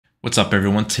What's up,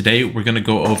 everyone? Today we're going to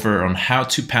go over on how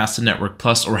to pass the Network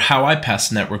Plus, or how I passed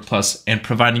the Network Plus, and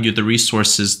providing you the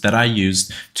resources that I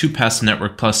used to pass the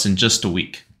Network Plus in just a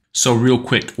week. So real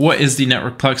quick, what is the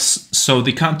Network Plus? So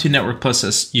the CompTIA Network Plus,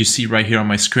 as you see right here on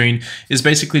my screen, is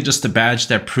basically just a badge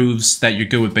that proves that you're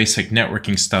good with basic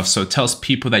networking stuff. So it tells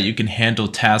people that you can handle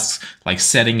tasks like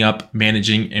setting up,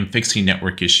 managing, and fixing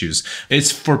network issues. It's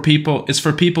for people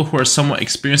who are somewhat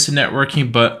experienced in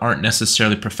networking but aren't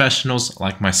necessarily professionals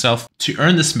like myself. To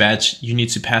earn this badge, you need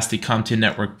to pass the CompTIA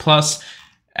Network Plus.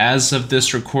 As of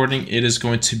this recording, it is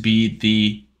going to be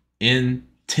the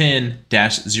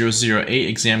N10-008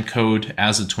 exam code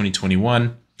as of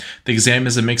 2021. The exam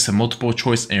is a mix of multiple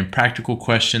choice and practical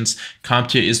questions.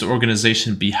 CompTIA is the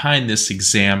organization behind this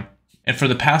exam. And for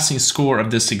the passing score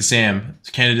of this exam,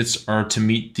 candidates are to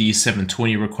meet the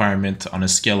 720 requirement on a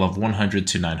scale of 100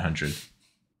 to 900.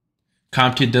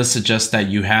 CompTIA does suggest that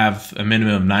you have a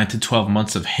minimum of 9 to 12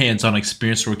 months of hands-on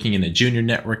experience working in a junior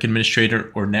network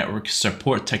administrator or network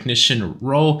support technician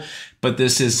role, but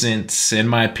this isn't, in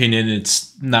my opinion,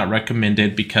 it's not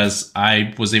recommended because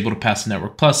I was able to pass the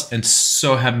Network Plus, and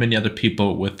so have many other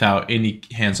people without any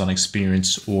hands-on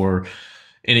experience or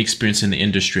any experience in the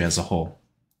industry as a whole.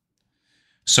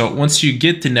 So once you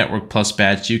get the Network Plus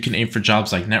badge, you can aim for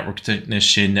jobs like network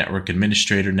technician, network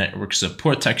administrator, network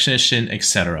support technician,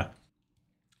 etc.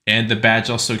 And the badge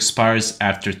also expires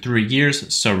after 3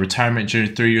 years, so retirement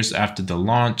during 3 years after the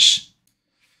launch.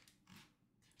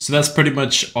 So that's pretty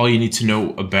much all you need to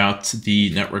know about the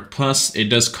Network Plus. It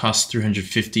does cost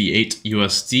 358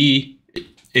 USD.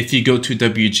 If you go to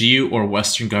WGU or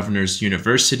Western Governors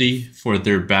University for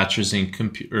their bachelor's in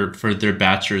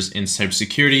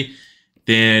cybersecurity,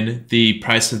 then the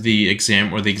price of the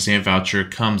exam or the exam voucher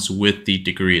comes with the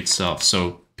degree itself.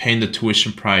 So paying the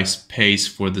tuition price pays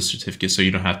for the certificate, so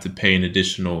you don't have to pay an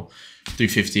additional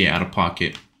 $350 out of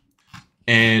pocket.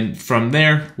 And from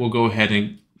there, we'll go ahead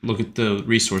and look at the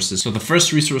resources. So the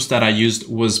first resource that I used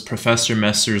was Professor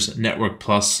Messer's Network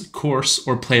Plus course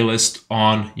or playlist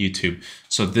on YouTube.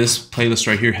 So this playlist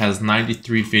right here has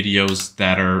 93 videos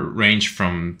that range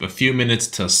from a few minutes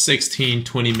to 16,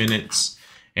 20 minutes.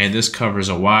 And this covers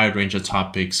a wide range of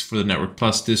topics for the Network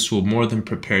Plus. This will more than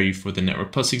prepare you for the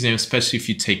Network Plus exam, especially if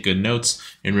you take good notes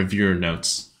and review your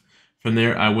notes. From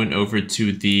there, I went over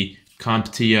to the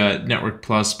CompTIA Network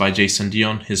Plus by Jason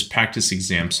Dion, his practice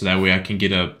exam, so that way I can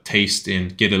get a taste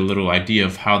and get a little idea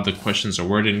of how the questions are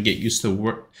worded and get used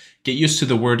to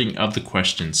the wording of the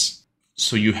questions.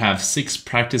 So you have 6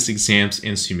 practice exams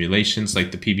and simulations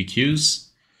like the PBQs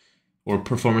or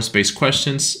performance-based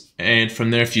questions. And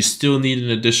from there, if you still need an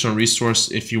additional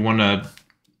resource, if you want to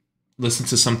listen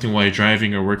to something while you're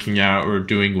driving or working out or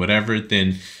doing whatever,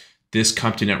 then this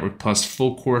CompTIA Network Plus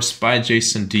full course by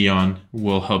Jason Dion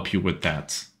will help you with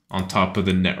that, on top of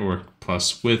the Network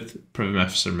Plus with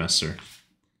Professor Messer.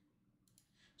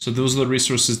 So those are the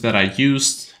resources that I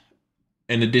used.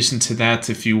 In addition to that,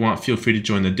 if you want, feel free to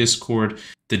join the Discord.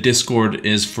 The Discord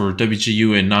is for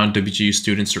WGU and non-WGU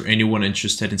students or anyone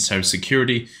interested in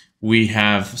cybersecurity. We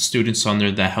have students on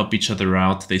there that help each other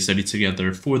out. They study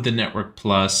together for the Network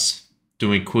Plus,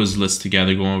 doing Quizlets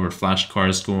together, going over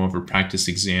flashcards, going over practice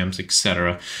exams,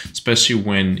 etc. Especially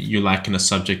when you're lacking a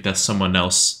subject that someone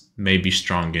else may be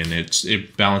strong in.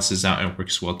 It balances out and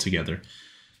works well together.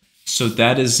 So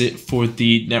that is it for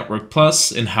the Network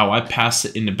Plus and how I passed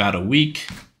it in about a week.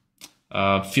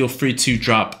 Feel free to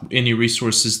drop any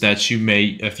resources that you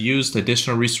may have used,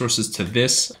 additional resources to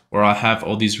this, or I'll have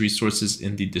all these resources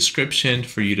in the description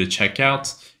for you to check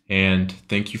out. And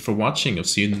thank you for watching. I'll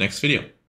see you in the next video.